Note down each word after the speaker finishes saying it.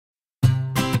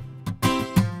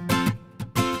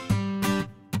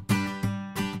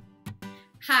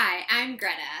Hi, I'm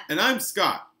Greta. And I'm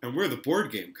Scott, and we're the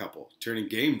board game couple, turning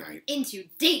game night into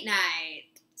date night.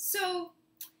 So,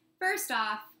 first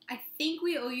off, I think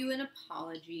we owe you an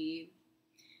apology.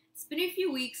 It's been a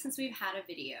few weeks since we've had a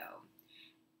video,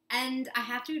 and I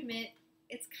have to admit,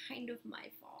 it's kind of my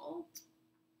fault.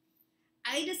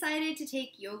 I decided to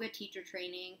take yoga teacher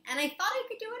training, and I thought I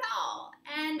could do it all.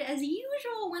 And as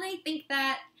usual, when I think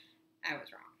that, I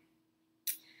was wrong.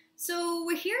 So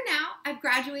we're here now. I've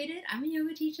graduated. I'm a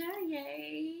yoga teacher.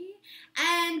 Yay.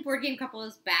 And Board Game Couple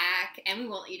is back, and we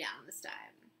won't let you down this time.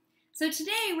 So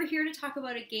today we're here to talk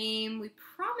about a game we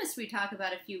promised we'd talk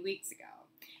about a few weeks ago.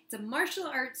 It's a martial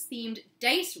arts themed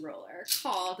dice roller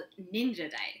called Ninja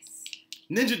Dice.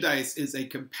 Ninja Dice is a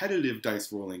competitive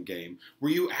dice rolling game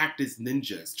where you act as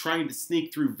ninjas, trying to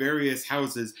sneak through various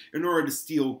houses in order to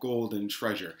steal gold and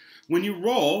treasure. When you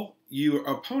roll, your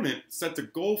opponent sets a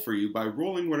goal for you by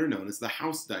rolling what are known as the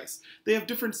house dice. They have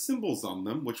different symbols on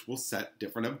them, which will set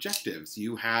different objectives.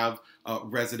 You have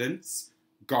residents,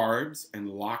 guards, and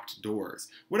locked doors.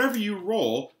 Whatever you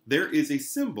roll, there is a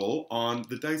symbol on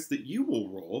the dice that you will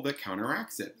roll that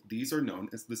counteracts it. These are known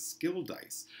as the skill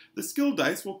dice. The skill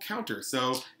dice will counter,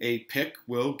 so a pick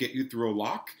will get you through a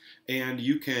lock, and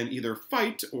you can either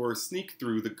fight or sneak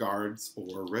through the guards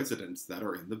or residents that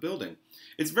are in the building.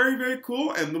 It's very, very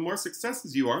cool, and the more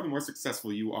successes you are, the more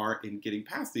successful you are in getting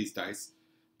past these dice,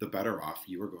 the better off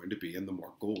you are going to be and the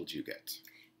more gold you get.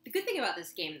 The good thing about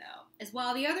this game, though, is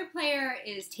while the other player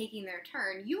is taking their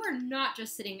turn, you are not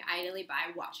just sitting idly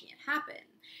by watching it happen.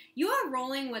 You are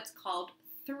rolling what's called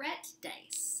threat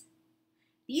dice.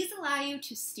 These allow you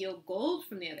to steal gold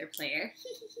from the other player,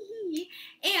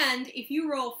 and if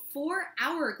you roll 4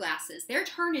 hourglasses, their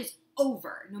turn is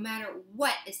over, no matter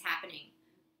what is happening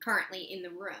currently in the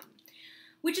room.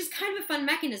 Which is kind of a fun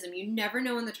mechanism. You never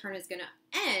know when the turn is going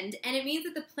to end, and it means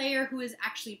that the player who is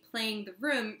actually playing the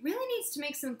room really needs to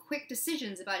make some quick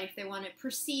decisions about if they want to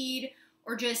proceed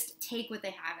or just take what they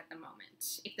have at the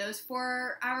moment. If those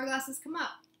 4 hourglasses come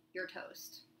up, you're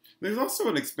toast. There's also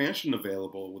an expansion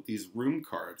available with these room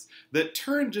cards that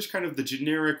turn just kind of the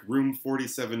generic room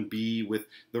 47B with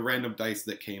the random dice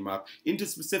that came up into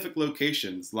specific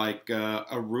locations, like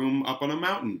a room up on a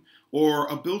mountain or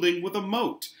a building with a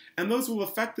moat. And those will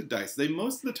affect the dice. They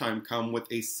most of the time come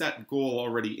with a set goal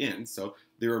already in, so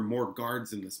there are more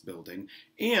guards in this building.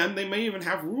 And they may even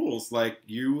have rules like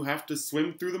you have to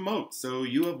swim through the moat, so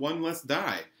you have 1 less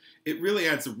die. It really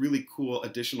adds a really cool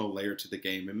additional layer to the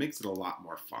game and makes it a lot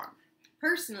more fun.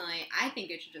 Personally, I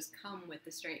think it should just come with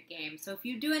the straight game. So if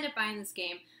you do end up buying this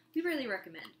game, we really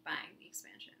recommend buying the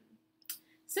expansion.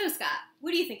 So Scott, what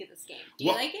do you think of this game? Do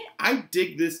you like it? I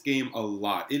dig this game a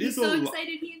lot. He's so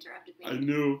excited he interrupted me. I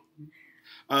know.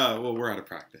 Well, we're out of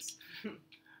practice.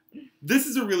 This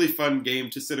is a really fun game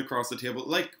to sit across the table.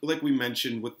 Like we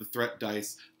mentioned with the threat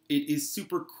dice, it is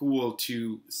super cool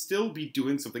to still be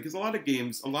doing something, because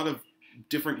a lot of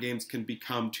different games can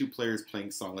become 2 players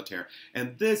playing solitaire.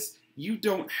 And this, you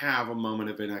don't have a moment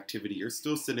of inactivity. You're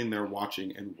still sitting there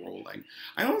watching and rolling.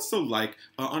 I also like,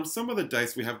 on some of the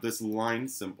dice, we have this line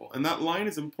symbol. And that line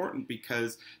is important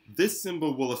because this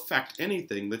symbol will affect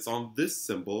anything that's on this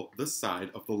symbol, the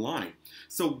side of the line.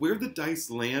 So where the dice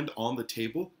land on the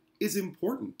table is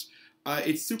important.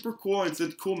 It's super cool. It's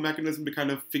a cool mechanism to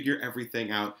kind of figure everything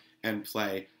out and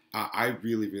play. I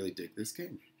really, really dig this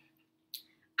game.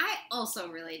 I also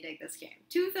really dig this game.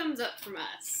 2 thumbs up from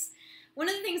us. One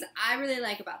of the things I really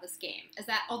like about this game is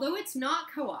that although it's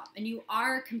not co-op and you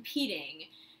are competing,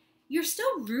 you're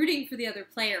still rooting for the other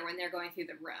player when they're going through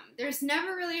the room. There's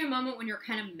never really a moment when you're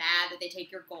kind of mad that they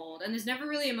take your gold, and there's never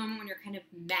really a moment when you're kind of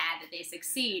mad that they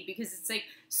succeed, because it's like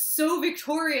so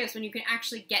victorious when you can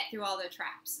actually get through all the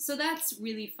traps. So that's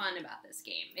really fun about this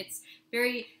game. It's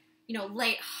very,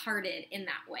 lighthearted in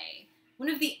that way. One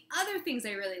of the other things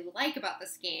I really like about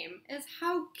this game is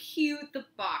how cute the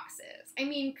box is. I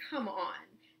mean, come on.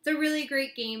 It's a really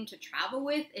great game to travel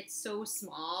with. It's so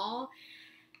small.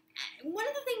 One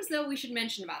of the things, though, we should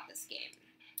mention about this game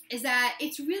is that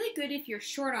it's really good if you're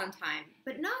short on time,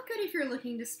 but not good if you're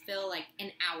looking to fill like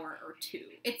an hour or 2.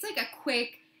 It's like a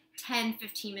quick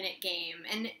 10-15 minute game,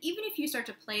 and even if you start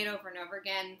to play it over and over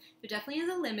again, there definitely is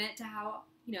a limit to how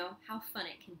fun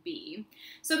it can be.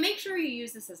 So make sure you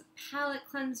use this as a palate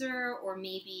cleanser, or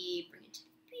maybe bring it to the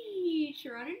beach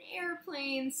or on an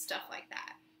airplane, stuff like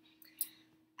that.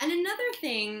 And another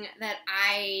thing that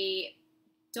I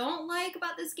don't like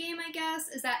about this game, I guess,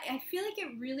 is that I feel like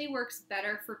it really works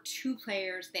better for 2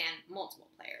 players than multiple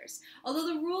players. Although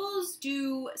the rules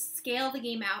do scale the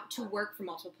game out to work for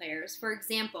multiple players. For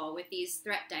example, with these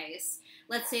threat dice,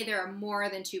 let's say there are more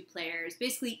than 2 players.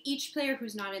 Basically, each player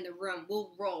who's not in the room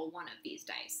will roll one of these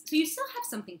dice. So you still have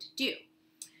something to do.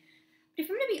 But if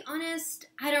I'm going to be honest,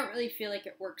 I don't really feel like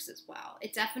it works as well.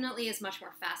 It definitely is much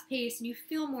more fast-paced, and you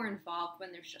feel more involved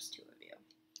when there's just 2 of you.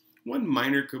 One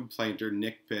minor complaint or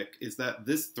nitpick is that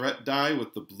this threat die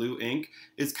with the blue ink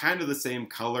is kind of the same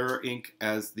color ink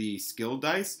as the skill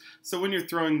dice. So when you're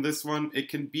throwing this one, it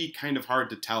can be kind of hard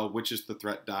to tell which is the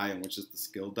threat die and which is the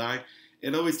skill die.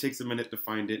 It always takes a minute to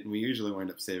find it, and we usually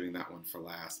wind up saving that one for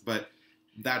last. But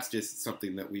that's just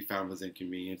something that we found was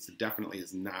inconvenience. It definitely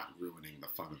is not ruining the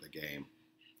fun of the game.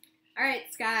 All right,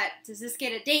 Scott, does this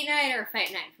get a date night or a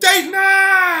fight night? Date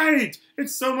night!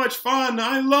 It's so much fun.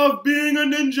 I love being a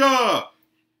ninja.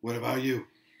 What about you?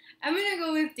 I'm going to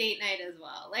go with date night as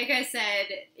well. Like I said,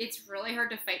 it's really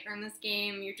hard to fight during this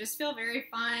game. You just feel very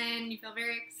fun. You feel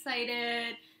very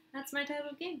excited. That's my type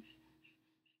of game.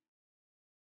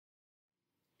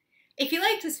 If you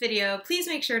liked this video, please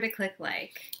make sure to click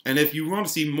like. And if you want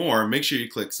to see more, make sure you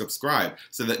click subscribe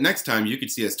so that next time you can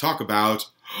see us talk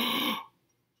about...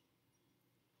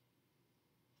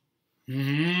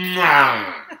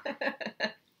 Mwah!